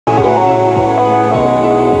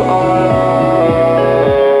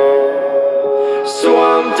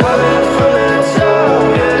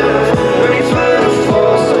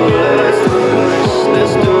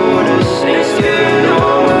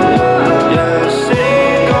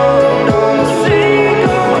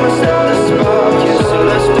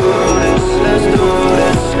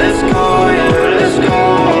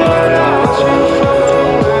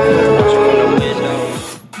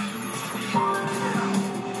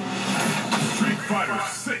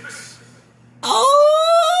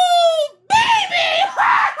Oh, baby!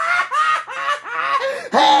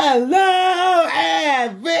 Hello,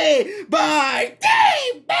 everybody, baby!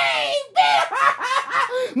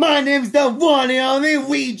 My name's the one and only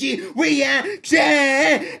Luigi Reaction,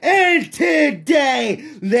 and today,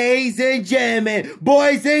 ladies and gentlemen,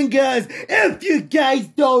 boys and girls, if you guys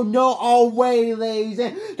don't know already, ladies,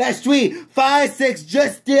 that's 3, 5, 6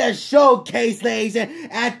 just did a showcase, ladies,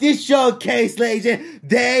 at this showcase, ladies,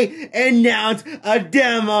 they announced a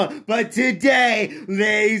demo, but today,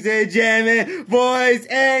 ladies and gentlemen, boys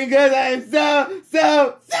and girls, I'm so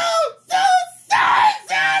excited!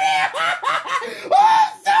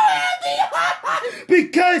 I'm so happy!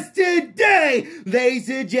 Because today, ladies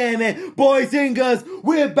and gentlemen, boys and girls,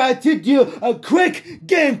 we're about to do a quick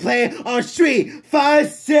gameplay on Street 5,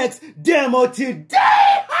 6 demo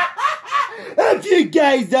today! If you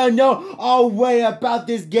guys don't know all the way about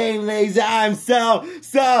this game, ladies, I'm so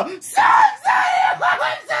excited! I'm so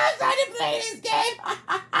excited to play this game!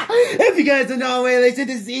 If you guys don't know, ladies, this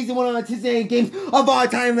is easy one of the anticipated games of all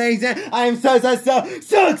time, ladies. I am so excited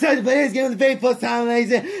to play this game for the very first time,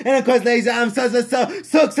 ladies. And of course, ladies, I'm so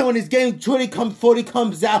excited when this game truly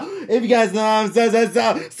comes out. If you guys know, I'm so excited! I'm so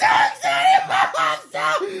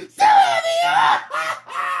happy!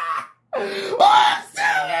 I'm so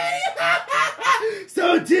ready!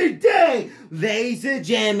 So today, ladies and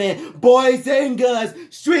gentlemen, boys and girls,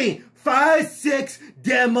 Street 5, 6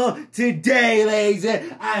 demo today, ladies.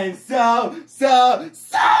 I'm so ready!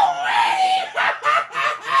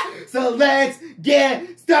 So let's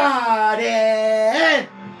get started!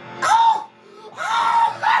 Oh,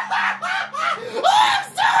 I'm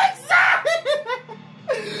so excited!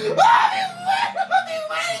 I've been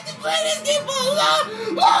waiting to play this game for a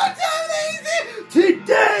long time, ladies!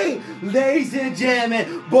 Today, ladies and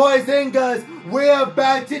gentlemen, boys and girls, we're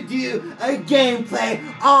about to do a gameplay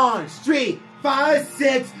on Street 5,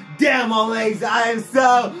 6 demo, ladies. I am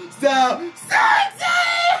so excited!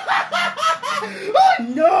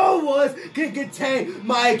 No one can contain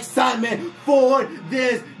my excitement for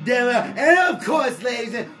this demo, and of course,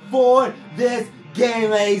 ladies, for this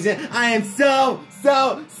game, ladies. I am so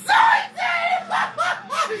excited!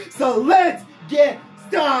 So let's get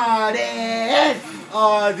started!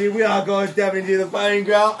 Oh, dude, we are going to step into the fighting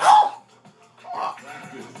ground. Oh,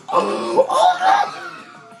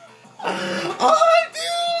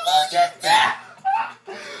 dude, look at that!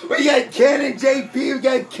 We got Ken and JP, we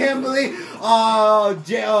got Kimberly. Oh,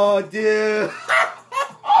 dude.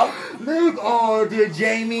 Luke, oh, dude,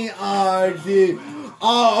 Jamie, oh, dude.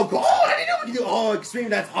 Oh, I didn't know we could do extreme,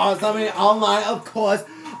 that's awesome. I mean, online, of course.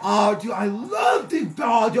 Oh, dude, I love the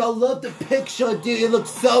I love the picture, dude. It looks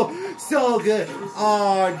so good.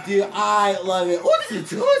 Oh, dude, I love it. Oh, this is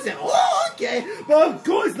tourism. Oh, okay. But of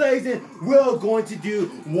course, ladies, we're going to do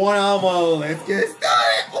one of them. Let's get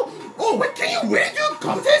started. Oh, wait, can you really do a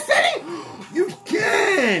contest setting? You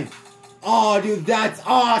can. Oh, dude, that's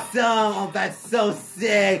awesome. Oh, that's so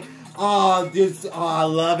sick. Oh, dude, I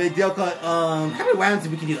love it. Dude, how many rounds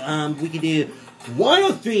we can do? We can do 1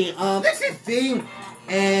 or 3. This is theme.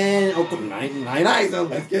 And, oh, 9, so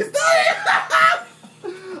let's get started!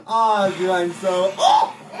 Oh, dude, I'm so...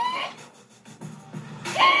 Oh!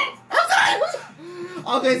 I'm sorry!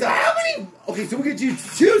 Okay, so how many... Okay, so we're gonna do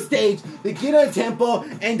 2 stages, the beginner tempo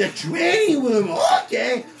and the training room,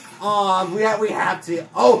 okay? We have to...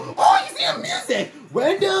 Oh, you see the music!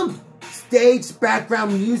 Random stage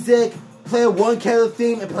background music, play 1 character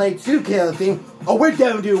theme, and play 2 character theme. Oh, we're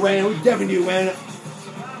definitely doing random,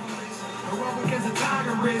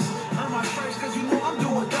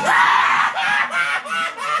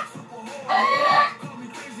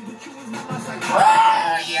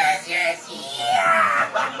 Oh, yes, yeah!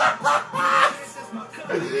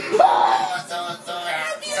 Oh, so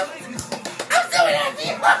happy! I'm so happy!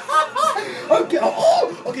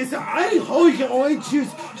 Okay, so I hope you can only choose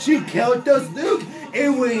 2 characters, Luke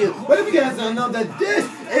and William. But if you guys don't know that this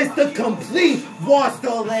is the complete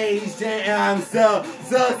roster, ladies, and I'm so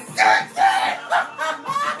excited!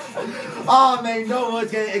 Oh man, no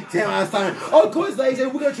one's gonna extend my assignment. Of course, ladies,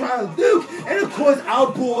 we're gonna try Luke, and of course,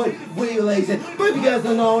 our boy, William, ladies. But if you guys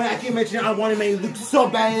don't know, I can mention I want to make Luke so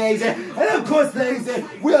bad, ladies. And of course, ladies,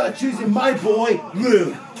 we are choosing my boy,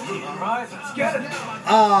 Luke. Alright, let's get it.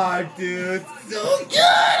 Oh, dude, so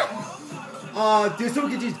good! Oh, dude, so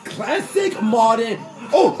we can use classic, modern.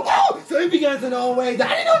 So if you guys don't know where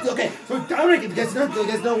Dominic, okay, so Dominic, if you guys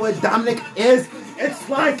know what Dominic is, it's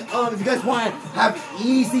like, if you guys want to have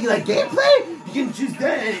easy, like, gameplay, you can choose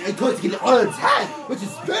that, and of course you can auto attack, which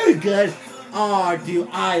is very good. Oh, dude,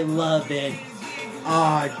 I love it.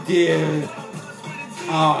 Oh, dude.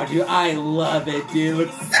 Oh, dude, I love it, dude.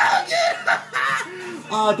 It's so good.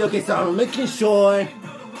 Oh, okay, so I'm making sure.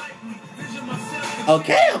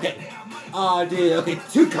 Okay. Oh, dude, okay,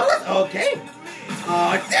 2 colors, okay.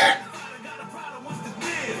 Oh, dude.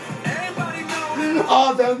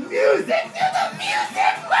 Oh, the music, dude, the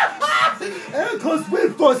music. And of course,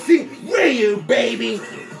 we're for see Ryu, baby.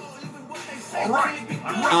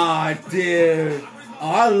 Oh, dude. Oh,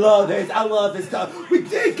 I love this stuff. We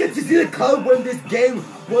did get to see the color when this game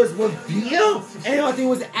was revealed, and I think it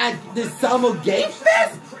was at the Summer Game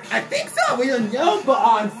Fest. I think so. We don't know, but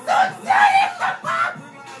I'm so excited.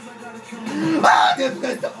 Oh, dude,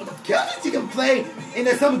 because the characters you can play in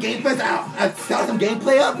the Summer Game Fest, I saw some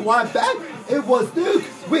gameplay up a while back. It was Luke,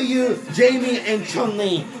 Ryu, Jamie, and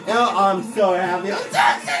Chun-Li. And I'm so happy. I'm so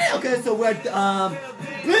excited. Okay, so we're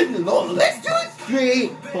let's do 3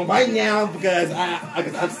 for right now because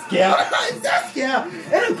I'm scared. I'm so scared.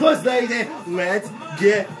 And of course, ladies, let's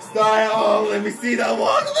get started. Oh, let me see the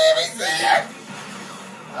one. Let me see it.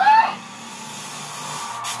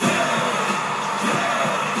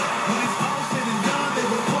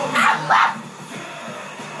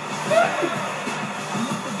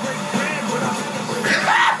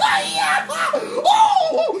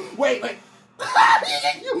 Wait.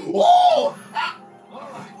 Oh!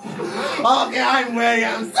 Okay, I'm ready.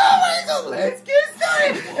 I'm so ready. So let's get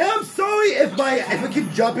started. And I'm sorry if I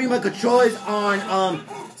keep jumping my controllers on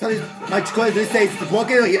my controllers. This says it's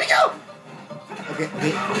broken. Here we go. Okay.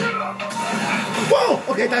 Whoa.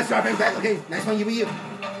 Okay, that's dropping back. Okay, nice one, you.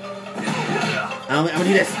 I'm gonna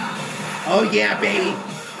do this. Oh yeah, baby.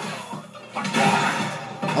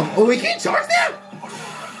 Oh, we can't charge that.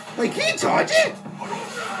 Wait, can you charge it?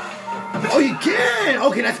 Oh, you can!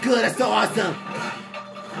 Okay, that's good. That's so awesome.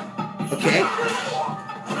 Okay.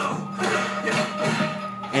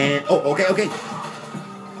 And, okay.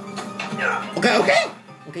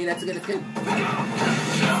 Okay, that's good, And,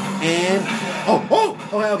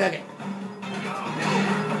 okay.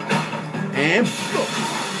 And,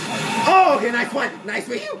 okay, nice one. Nice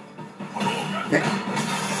for you. Okay.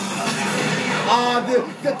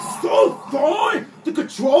 That's so fun. The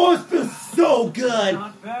controls feel so good.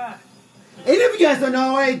 Not bad. And if you guys don't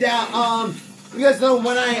know already that, you guys know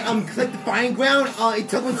when I clicked the fighting ground, it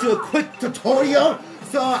took me to a quick tutorial,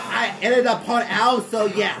 so I edited that part out, so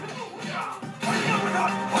yeah.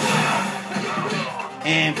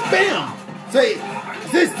 And bam! So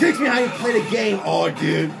this teaches me how you play the game,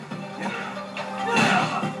 dude.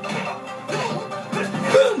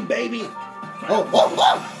 Boom, baby! Oh!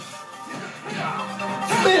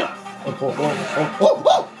 Bam!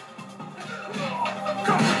 Oh!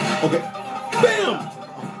 Okay. Bam!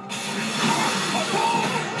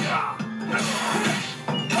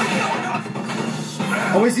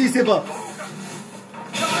 Oh, we see Simba.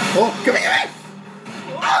 Oh, come here!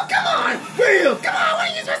 Oh, come on! Real! Come on, what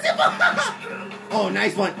are you doing, Simba? Oh,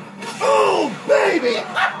 nice one. Oh, baby!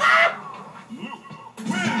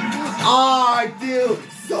 Oh, dude,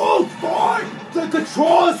 so fun! The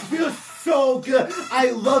controls feel so good.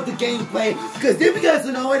 I love the gameplay because if you guys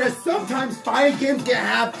don't know it, sometimes fighting games can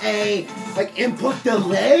have a input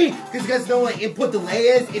delay. Because you guys know what input delay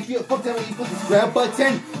is. If you put the square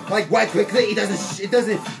button right quickly, it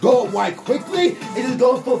doesn't go right quickly. It just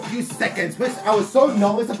goes for a few seconds, which I was so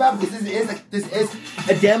nervous about because this is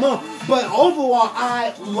a demo. But overall,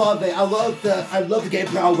 I love it. I love the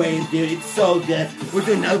gameplay always, dude. It's so good. We're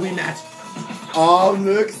doing another rematch. Oh,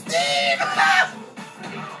 look, Steve!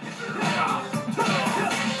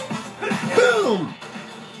 Boom!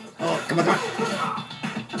 Oh, come on.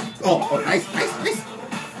 Oh, nice.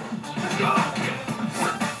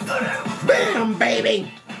 Bam,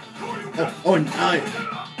 baby! Oh, no.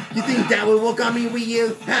 You think that will work on me with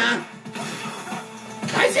you, huh?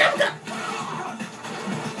 Nice jump!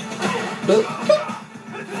 Boom,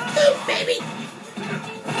 baby!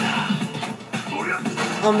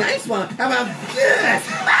 Oh, nice one. How about this?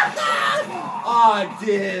 Oh,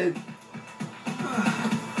 dude.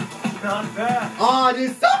 Not bad. Oh,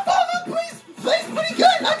 dude, so far, plays pretty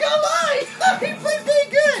good, not gonna lie. He plays pretty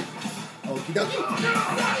good. Okie dokie.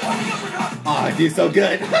 Oh, dude, so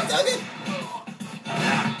good. So good.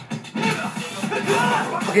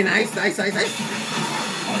 Okay, nice.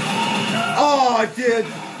 Oh, dude.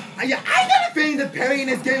 I got a feeling the parry in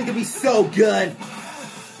this game is gonna be so good.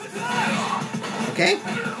 Okay.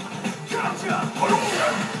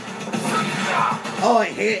 Oh,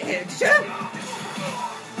 hit. Sure.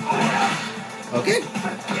 Okay.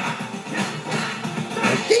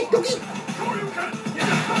 Okay.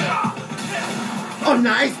 Oh,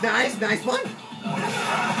 nice one.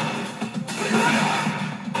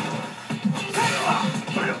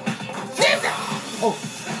 Oh.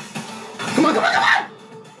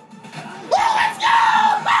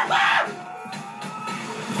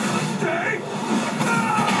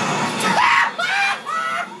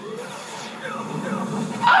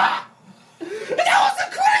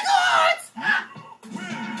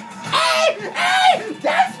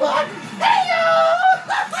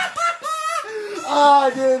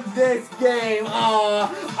 this game.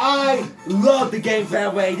 I love the gameplay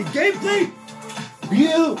that way. The gameplay,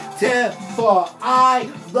 beautiful. I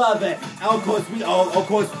love it. And of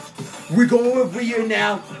course, we're going with Ryu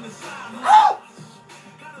now. Oh!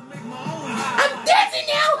 I'm dancing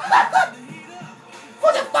now!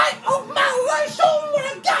 For the fight of my life, show me what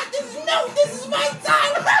I got! This is my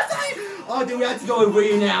time! Oh, dude, we have to go with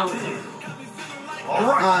Ryu now.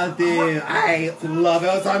 Oh, dude, I love it.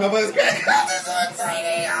 I'm sorry, my voice is great. This is so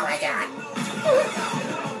exciting! Oh my god!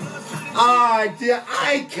 Oh, dude,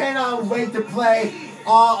 I cannot wait to play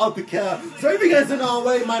all of the characters. So if you guys don't know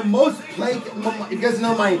already,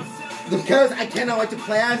 the characters I cannot wait to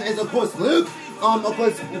play as is, of course, Luke. Of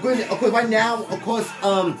course, right now,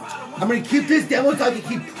 I'm gonna keep this demo so I can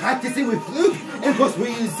keep practicing with Luke. And of course,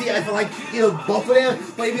 when you see, I feel like, both of them.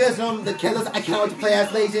 But if you guys know the characters I cannot wait to play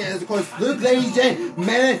as, ladies and of course, Luke, ladies and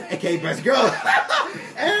man, aka Best Girl.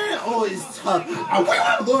 And, it's tough. I really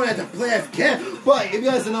want to learn how to play as Ken, but if you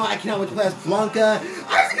guys don't know, I cannot wait to play as Blanca.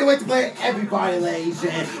 I just can't wait to play everybody, ladies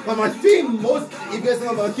and but my three if you guys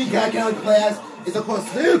don't know, my three characters I cannot wait to play as is, of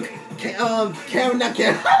course, Luke, Karen, not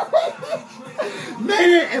Karen.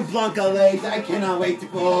 Maynard and Blanca, ladies. I cannot wait to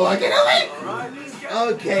go. I cannot wait.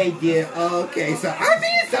 Okay, dear. Okay, so I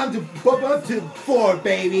think it's time to bump up to 4,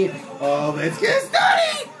 baby. Oh, let's get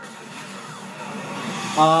started.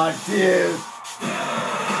 Oh, dude.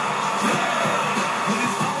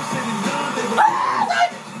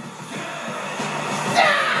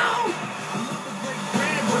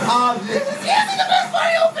 This is the best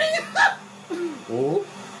party opening. Oh.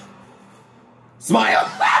 Smile.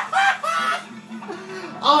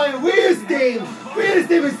 Oh, and Weirdest Theme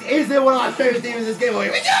is one of my favorite themes in this game.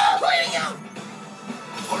 Here we go!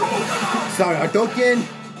 Sorry, Hadouken.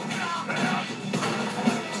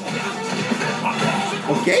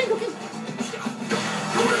 Okay.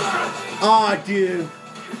 Oh, dude.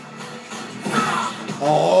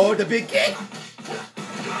 Oh, the big kick.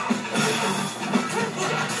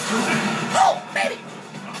 Oh, baby.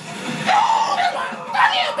 Oh, that's what I'm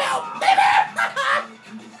talking about, baby.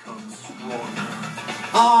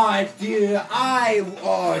 Oh, dude,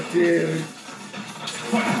 dude.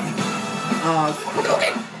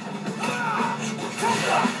 Okay.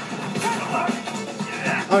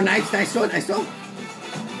 Oh, nice one.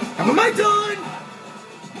 Come on, my turn.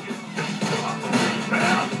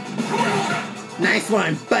 Nice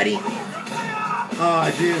one, buddy.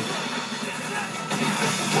 Oh, dude.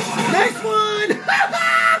 Nice one.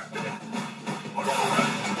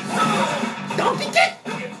 Donkey kick.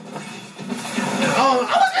 Oh, I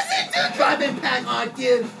was gonna say, dude, drive impact on,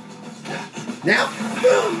 dude. Now,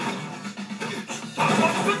 boom.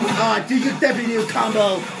 Oh, dude, you definitely do a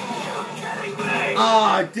combo.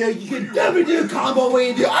 Oh, dude, you can definitely do a combo when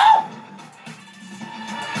you do. Oh!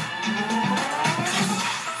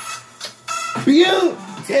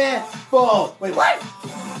 Beautiful. Wait, what?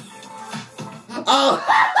 Oh,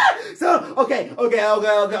 so okay. I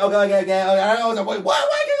was like, wait, what?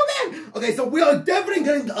 Why can't I go back? Okay, so we are definitely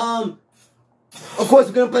gonna of course,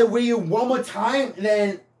 we're gonna play Ryu one more time, and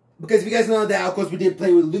then because if you guys know that, of course, we did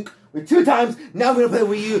play with Luke with 2 times. Now we're gonna play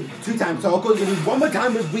Ryu 2 times. So of course, we're gonna do one more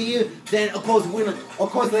time with Ryu. Then of course,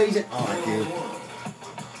 ladies and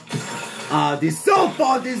dude, so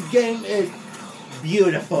far this game is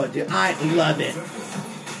beautiful, dude. I love it,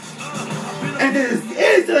 and this is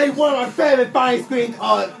easily one of my favorite fighting screens.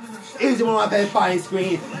 Easily one of my favorite fighting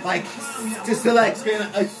screens. Like to select screen,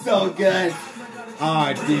 it's so good.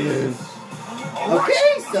 Oh, dude.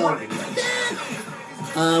 Okay, so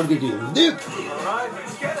I'm gonna do Luke,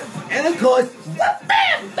 and of course,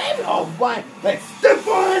 bam, baby. All right, let's step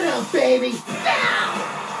on him, baby. Down.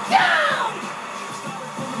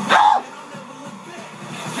 Oh!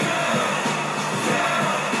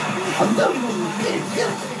 I'm so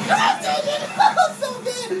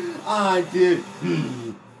good. Oh, dude.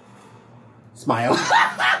 Smile.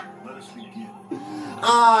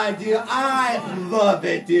 Ah, dude, I love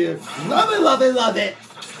it, dude. Love it.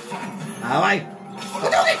 All right.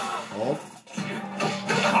 Oh.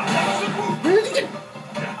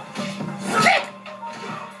 Kick.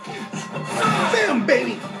 Bam,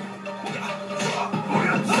 baby.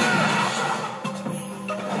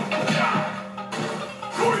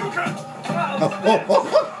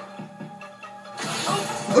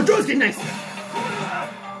 Oh, Joe's getting nice.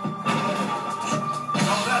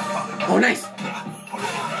 Oh, nice.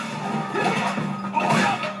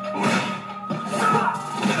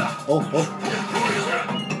 Oh.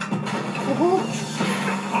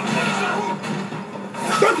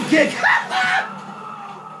 Donkey kick!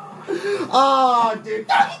 Oh, dude,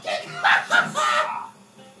 donkey kick!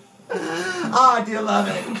 Oh, dude, I love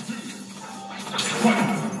it.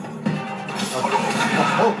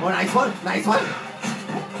 Oh, nice one, nice one.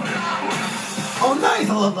 Oh, nice,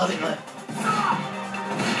 I love it.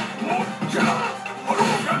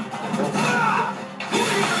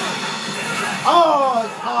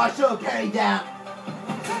 Oh, she'll carry down.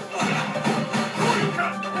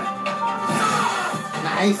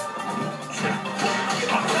 Nice.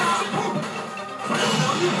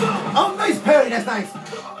 Oh, nice parry, that's nice.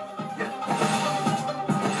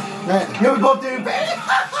 Here we both do, baby.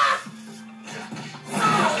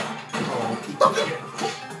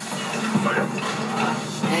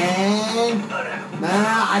 And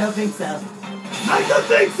nah, I don't think so. I don't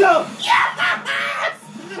think so. Yes,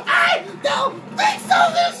 I don't think so.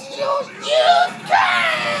 This you can.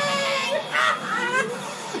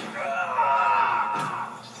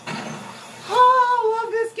 Oh, I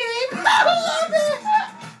love this game. I love it.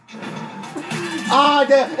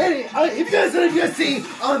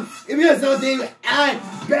 If you guys know the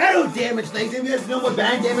battle damage, ladies, if you guys know what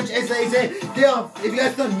battle damage is, ladies, if you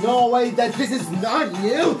guys don't know that this is not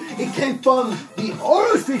new, it came from the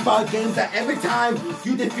old Street Fighter games that every time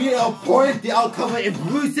you defeat an opponent, they all cover in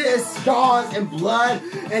bruises, scars, and blood,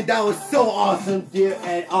 and that was so awesome, dude,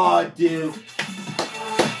 and dude.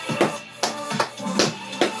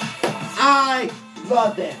 I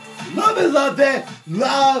love it. Love it, love it,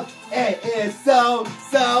 love it. It's so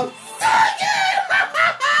good.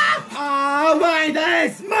 Alright, that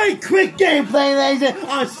is my quick gameplay, ladies,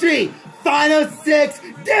 on Street Fighter 6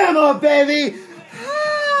 demo, baby.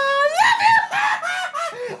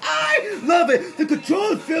 I love it. The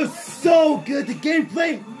controls feel so good. The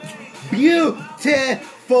gameplay,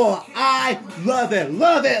 beautiful. I love it,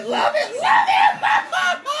 love it, love it, love it.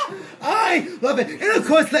 I love it. And of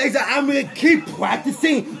course, ladies, I'm going to keep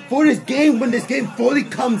practicing for this game when this game fully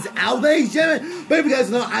comes out, ladies and gentlemen. But if you guys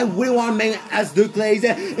know, I really want to make it as Luke, ladies.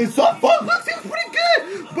 And so far, looks pretty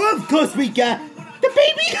good. But of course, we got the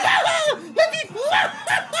baby.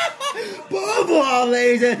 But overall,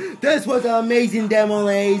 ladies, this was an amazing demo,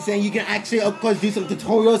 ladies. And you can actually, of course, do some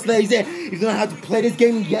tutorials, ladies. If you don't know how to play this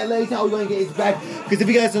game yet, ladies, all you're going to get is back. Because if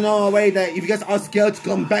you guys don't know already, that if you guys are scared to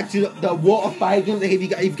come back to the World of Fire games, if you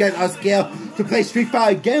guys are scared to play Street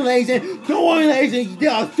Fighter again, ladies, don't worry, ladies. There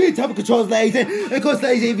are 3 type of controls, ladies. And of course,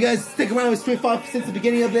 ladies, if you guys stick around with Street Fighter since the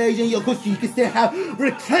beginning of the ladies, of course, you can still have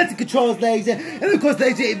really classic controls, ladies. And of course,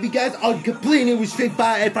 ladies, if you guys are completely new with Street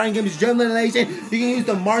Fighter and fighting games in general, ladies, you can use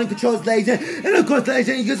the modern controls, ladies. And of course, ladies,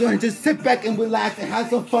 you guys want to just sit back and relax and have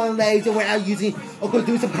some fun, ladies, without using, of course,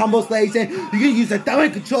 doing some combos, ladies. You can use the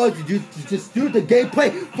direct controls to just do the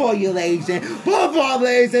gameplay for you, ladies. But overall,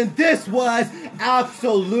 ladies, and this was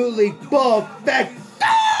absolutely perfect.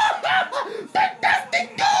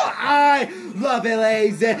 Fantastic! I love it,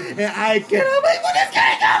 ladies, and I cannot wait for this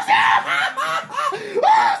game to come out.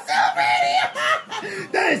 Oh, so ready!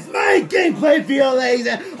 That is my gameplay video, ladies,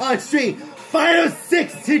 on Street Fighter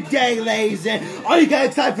 6 today, ladies. Are you guys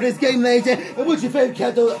excited for this game, ladies? And what's your favorite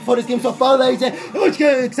character for this game so far, ladies? And what you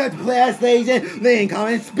guys excited to play as, ladies? Leave in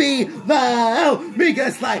comments below. Make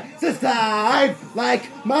us like, subscribe, like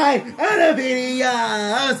my other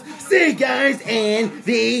videos. See you guys in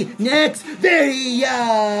the next video.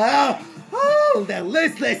 Oh, now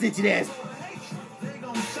let's listen to this. They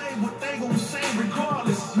gon' say what they gon' say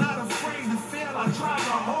regardless. Not afraid to fail, I try my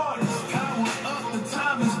hardest. Power up, the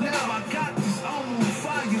time is now. I got this on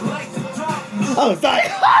fire like the darkness. Oh, sorry.